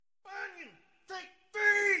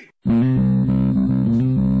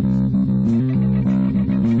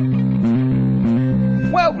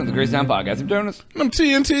the Crazy Town Podcast. I'm Jonas. I'm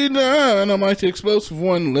TNT9. I'm IT Explosive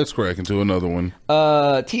One. Let's crack into another one.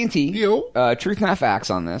 TNT. Yo. Truth, not facts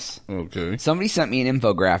on this. Okay. Somebody sent me an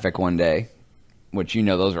infographic one day, which you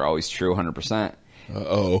know those are always true 100%.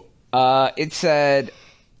 Uh-oh. It said,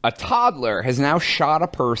 a toddler has now shot a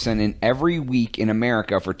person in every week in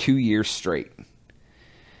America for 2 years straight.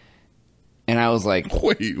 And I was like...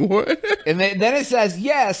 Wait, what? And then it says,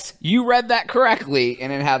 yes, you read that correctly.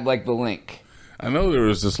 And it had, like, the link. I know there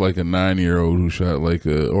was just like a 9-year-old who shot like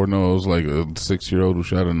a... Or no, it was like a 6-year-old who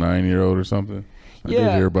shot a 9-year-old or something. I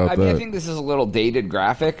did hear about that. I think this is a little dated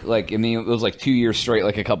graphic. Like, I mean, it was like 2 years straight,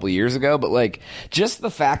 like a couple of years ago. But, like, just the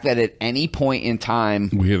fact that at any point in time...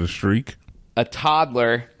 We hit a streak? A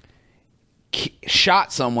toddler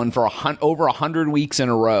shot someone for over 100 weeks in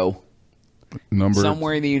a row.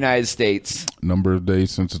 Somewhere in the United States. Number of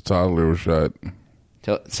days since a toddler was shot.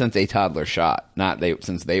 Since a toddler shot.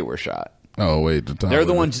 Since they were shot. Oh, wait. They're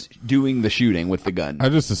the ones doing the shooting with the gun. I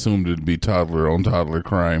just assumed it'd be toddler on toddler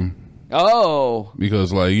crime. Oh.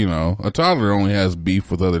 Because, like, you know, a toddler only has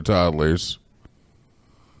beef with other toddlers.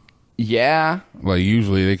 Yeah. Like,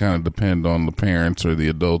 usually they kind of depend on the parents or the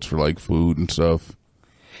adults for, like, food and stuff.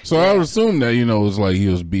 So I would assume that, you know, it was like he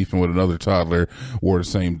was beefing with another toddler, wore the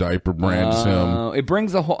same diaper brand as him. It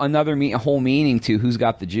brings a whole meaning to who's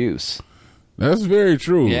got the juice. That's very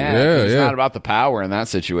true. Yeah, it's not about the power in that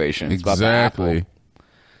situation. It's exactly. About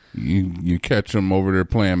the apple. You catch them over there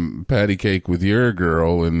playing patty cake with your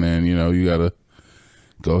girl, and then, you know, you got to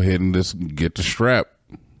go ahead and just get the strap.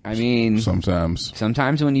 I mean, sometimes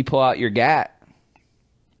when you pull out your gat,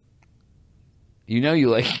 you know you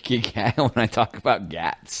like your gat when I talk about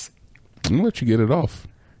gats. I'm going to let you get it off.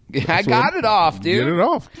 I got it off, dude. Get it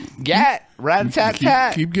off. Gat,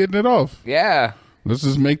 rat-a-tat-tat. Keep getting it off. Yeah. Let's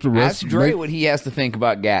just make the rest. Ask Dre what he has to think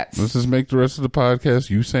about gats. Let's just make the rest of the podcast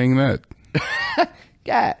you saying that.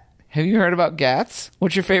 Gat. Have you heard about gats?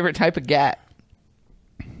 What's your favorite type of gat?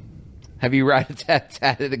 Have you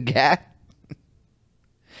rat-a-tat-tatted a gat?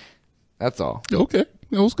 That's all. Okay.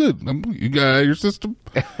 That was good. You got your system?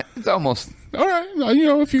 It's almost... All right. You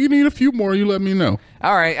know, if you need a few more, you let me know.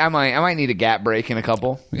 All right. I might need a gat break in a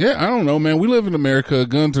couple. Yeah, I don't know, man. We live in America.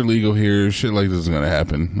 Guns are legal here. Shit like this is going to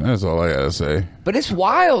happen. That's all I got to say. But it's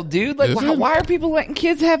wild, dude. Like, why are people letting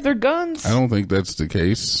kids have their guns? I don't think that's the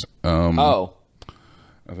case. I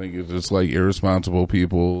think it's just like irresponsible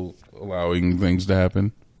people allowing things to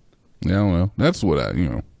happen. Yeah, I don't know. That's what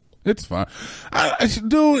it's fine.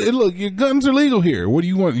 Dude, look, your guns are legal here. What do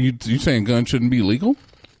you want? You saying guns shouldn't be legal?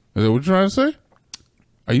 Is that what you're trying to say?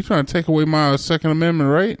 Are you trying to take away my Second Amendment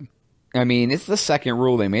right? I mean, it's the second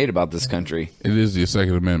rule they made about this country. It is the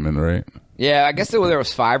Second Amendment, right? Yeah, I guess there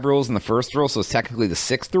was 5 rules in the first rule, so it's technically the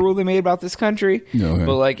 6th rule they made about this country. Okay.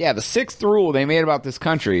 But, like, yeah, the 6th rule they made about this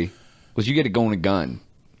country was you get to go own a gun.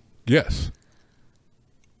 Yes.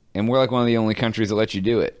 And we're, like, one of the only countries that let you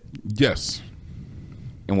do it. Yes.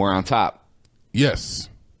 And we're on top. Yes.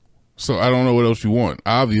 So I don't know what else you want.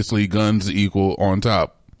 Obviously, guns equal on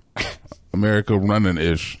top. America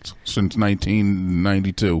running-ish since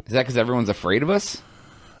 1992. Is that because everyone's afraid of us?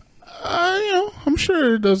 I'm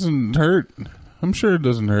sure it doesn't hurt. It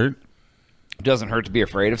doesn't hurt. It doesn't hurt to be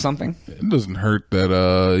afraid of something? It doesn't hurt that,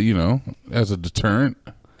 as a deterrent,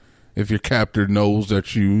 if your captor knows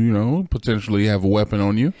that you potentially have a weapon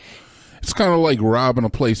on you. It's kind of like robbing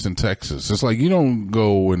a place in Texas. It's like you don't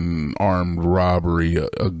go in armed robbery, you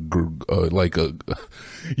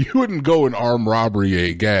wouldn't go in armed robbery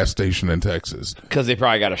a gas station in Texas. Because they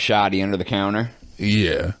probably got a shoddy under the counter.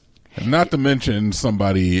 Yeah. Not to mention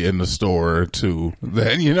somebody in the store, too.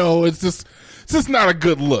 Then, it's just not a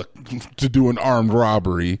good look to do an armed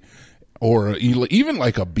robbery. Or even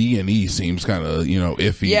like a B&E seems kind of,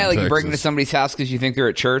 iffy. Yeah, like you break Texas. into somebody's house because you think they're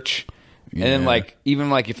at church. Yeah. And then, even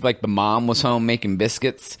if the mom was home making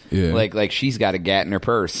biscuits, like she's got a gat in her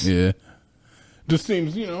purse. Yeah, just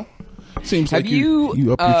seems seems have like you up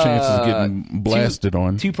your chances of getting blasted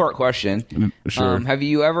on. 2-part question. Sure. Have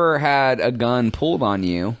you ever had a gun pulled on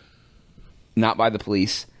you, not by the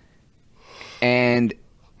police? And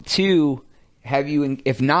 2,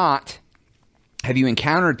 if not, have you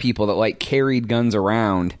encountered people that carried guns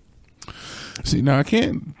around? See, now I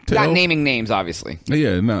can't tell. Not naming names, obviously.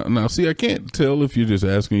 Yeah, now, see, I can't tell if you're just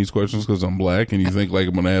asking these questions because I'm black and you think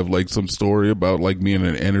I'm going to have some story about being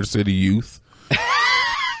an inner city youth.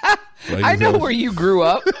 I know where you grew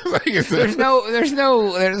up. There's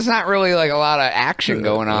not really a lot of action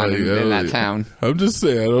going on in that town. I'm just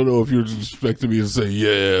saying, I don't know if you're expecting me to say,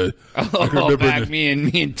 yeah.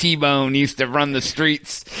 Me and T-Bone used to run the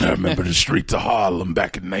streets. I remember the streets of Harlem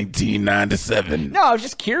back in 1997. No, I was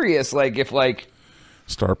just curious, if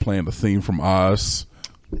start playing the theme from Oz.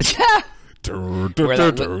 You wear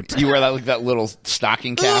that little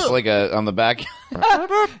stocking cap like on the back.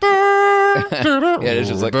 It's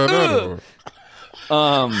just like.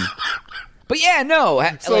 But yeah, no.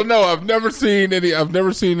 So no, I've never seen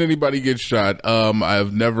anybody get shot.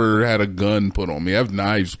 I've never had a gun put on me. I've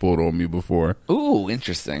knives pulled on me before. Ooh,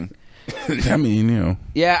 interesting. I mean,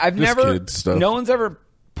 Yeah, I've never. No one's ever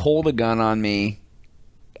pulled a gun on me.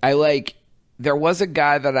 There was a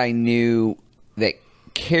guy that I knew that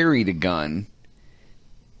carried a gun.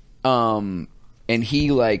 And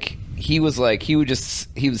he would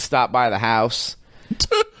stop by the house.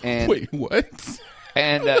 And wait, what?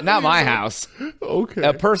 And not my house. Okay.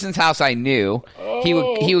 A person's house I knew. He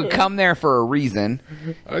would come there for a reason.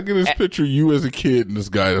 I can just picture you as a kid and this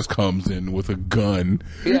guy just comes in with a gun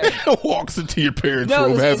and walks into your parents'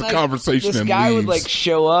 room, has a conversation, and leaves. This guy would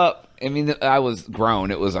show up. I mean, I was grown.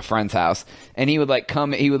 It was a friend's house, and he would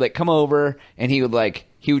come. He would come over, and he would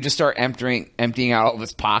just start emptying out all of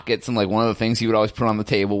his pockets, and one of the things he would always put on the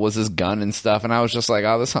table was his gun and stuff. And I was just like,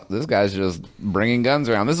 oh, this guy's just bringing guns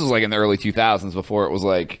around. This was in the early 2000s before it was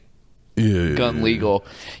gun legal,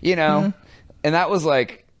 And that was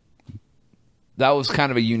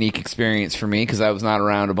kind of a unique experience for me because I was not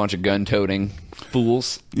around a bunch of gun-toting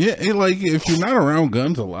fools. Yeah, if you're not around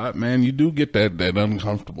guns a lot, man, you do get that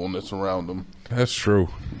uncomfortableness around them. That's true.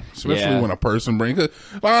 Especially when a person brings it.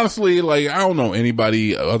 Honestly, I don't know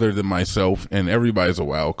anybody other than myself, and everybody's a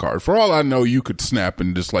wild card. For all I know, you could snap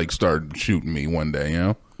and just start shooting me one day,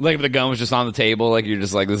 If the gun was just on the table, you're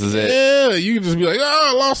just this is it. Yeah, you could just be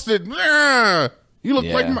I lost it. Ah! You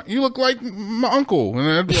look like my uncle, and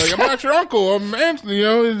I'd be like, I'm not your uncle, I'm Anthony,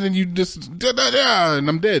 and then you just and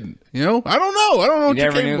I'm dead. I don't know. I don't know what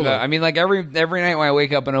you're capable of. I mean, every night when I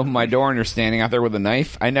wake up and open my door and you're standing out there with a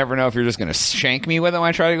knife, I never know if you're just going to shank me with it when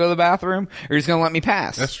I try to go to the bathroom, or you're just going to let me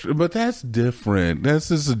pass. That's true, but that's different. That's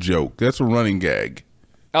just a joke. That's a running gag.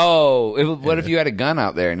 Oh, what if you had a gun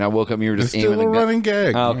out there and I woke up and you were just aiming the gun? It's still a running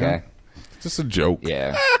gag. Oh, okay. It's just a joke.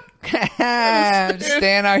 Yeah. Just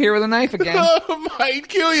stand out here with a knife again. Might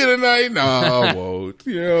kill you tonight. No, I won't.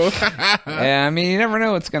 Yeah, I mean, you never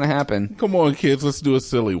know what's going to happen. Come on, kids. Let's do a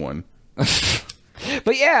silly one.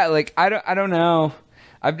 But yeah, I don't know.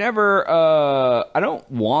 I've never. I don't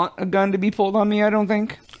want a gun to be pulled on me. I don't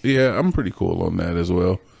think. Yeah, I'm pretty cool on that as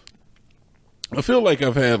well. I feel like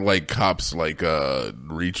I've had cops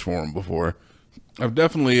reach for them before. I've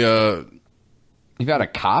definitely. You've had a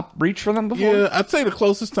cop reach for them before? Yeah, I'd say the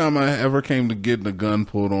closest time I ever came to getting a gun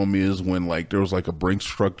pulled on me is when there was a Brinks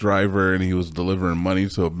truck driver and he was delivering money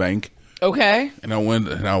to a bank. Okay. And I went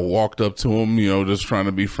and I walked up to him, just trying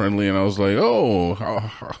to be friendly, and I was like, "Oh,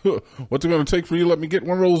 what's it going to take for you to let me get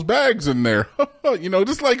one of those bags in there?"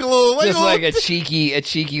 Just a little, a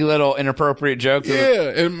cheeky little inappropriate joke.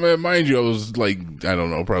 And mind you, I was I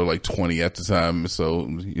don't know, probably 20 at the time, so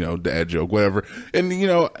dad joke, whatever. And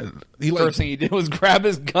first thing he did was grab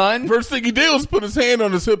his gun. First thing he did was put his hand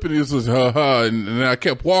on his hip, and he was ha ha. And I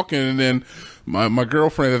kept walking, and then. My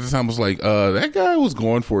girlfriend at the time was like, that guy was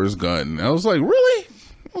going for his gun. And I was like, really?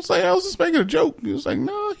 I was just making a joke. He was like,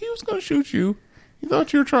 no, he was going to shoot you. He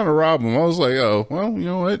thought you were trying to rob him. I was like, oh, well, you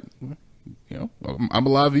know what? I'm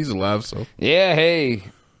alive, he's alive, so. Yeah, hey.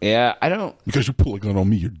 Yeah, I don't. Because you pull a gun on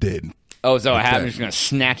me, you're dead. Oh, so what happens? You're going to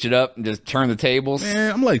snatch it up and just turn the tables?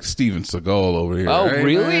 Man, I'm like Steven Seagal over here. Oh, right,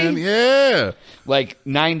 really? Man? Yeah. 90s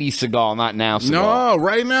Seagal, not now Seagal. No,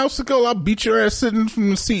 right now Seagal, I'll beat your ass sitting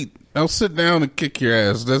from the seat. I'll sit down and kick your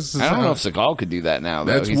ass. I don't know if Seagal could do that now,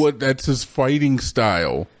 though. That's his fighting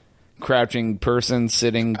style. Crouching person,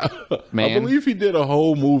 sitting man. I believe he did a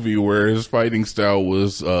whole movie where his fighting style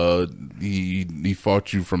was he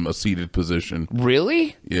fought you from a seated position.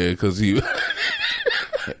 Really? Yeah, because he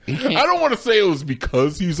I don't want to say it was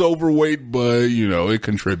because he's overweight, but it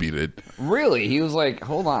contributed. Really? He was like,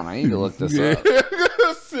 hold on, I need to look this up.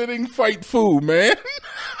 Sitting fight fool, man.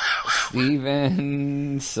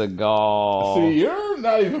 Steven Seagal. See, you're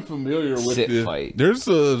not even familiar with sit fight. There's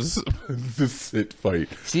the sit fight.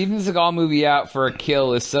 Steven Seagal movie Out for a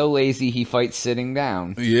Kill is so lazy he fights sitting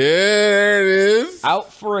down. Yeah, there it is.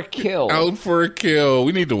 Out for a Kill. Out for a Kill.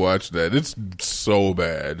 We need to watch that. It's so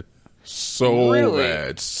bad. So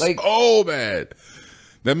bad. So bad.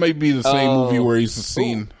 That might be the same movie where he's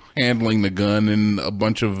seen handling the gun and a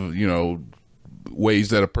bunch of, ways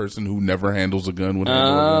that a person who never handles a gun would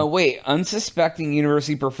handle a gun. Wait, unsuspecting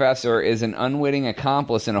university professor is an unwitting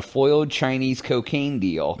accomplice in a foiled Chinese cocaine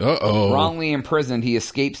deal. Uh-oh. Wrongly imprisoned, he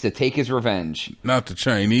escapes to take his revenge. Not the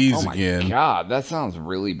Chinese again. Oh my God, that sounds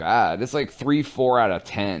really bad. It's 3-4 out of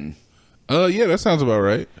 10. Yeah, that sounds about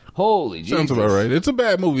right. Holy Jesus. Sounds about right. It's a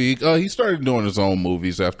bad movie. He started doing his own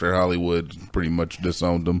movies after Hollywood pretty much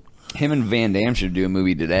disowned him. Him and Van Damme should do a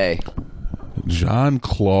movie today.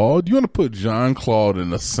 Jean-Claude? You want to put Jean-Claude in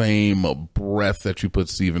the same breath that you put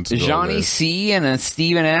Steven Seagal Johnny there? C. and a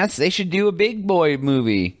Steven S. They should do a big boy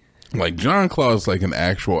movie. Like, Jean-Claude's like an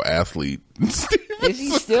actual athlete. Is he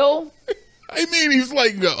still? I mean, he's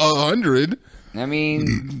like 100. I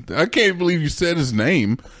mean... I can't believe you said his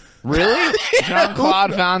name. Really?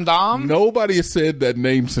 Jean-Claude Van Damme? Nobody has said that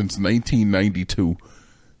name since 1992.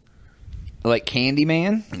 Like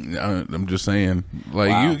Candyman? I'm just saying. Like,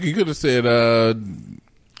 Wow. you could have said,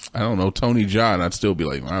 I don't know, Tony Jaa. I'd still be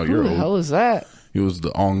like, wow, you're Who the old. hell is that? He was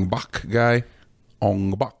the Ong Bak guy.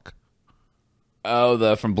 Ong Bak.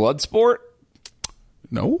 Oh, from Bloodsport?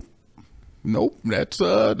 Nope.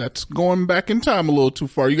 That's going back in time a little too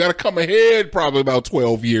far. You got to come ahead probably about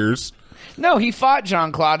 12 years. No, he fought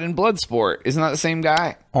Jean-Claude in Bloodsport. Isn't that the same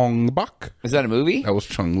guy? Ong Bak. Is that a movie? That was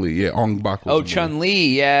Chung Li. Yeah, Ong Bak was Oh,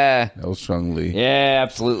 Chun-Li, yeah. That was Chung Li. Yeah,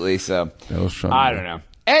 absolutely. So, That was Chung Li. I don't know.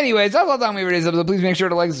 Anyways, that's all the time we have for today's episode. Please make sure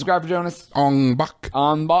to like and subscribe for Jonas. Ong Bak.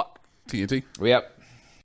 On Bach. TNT. Yep.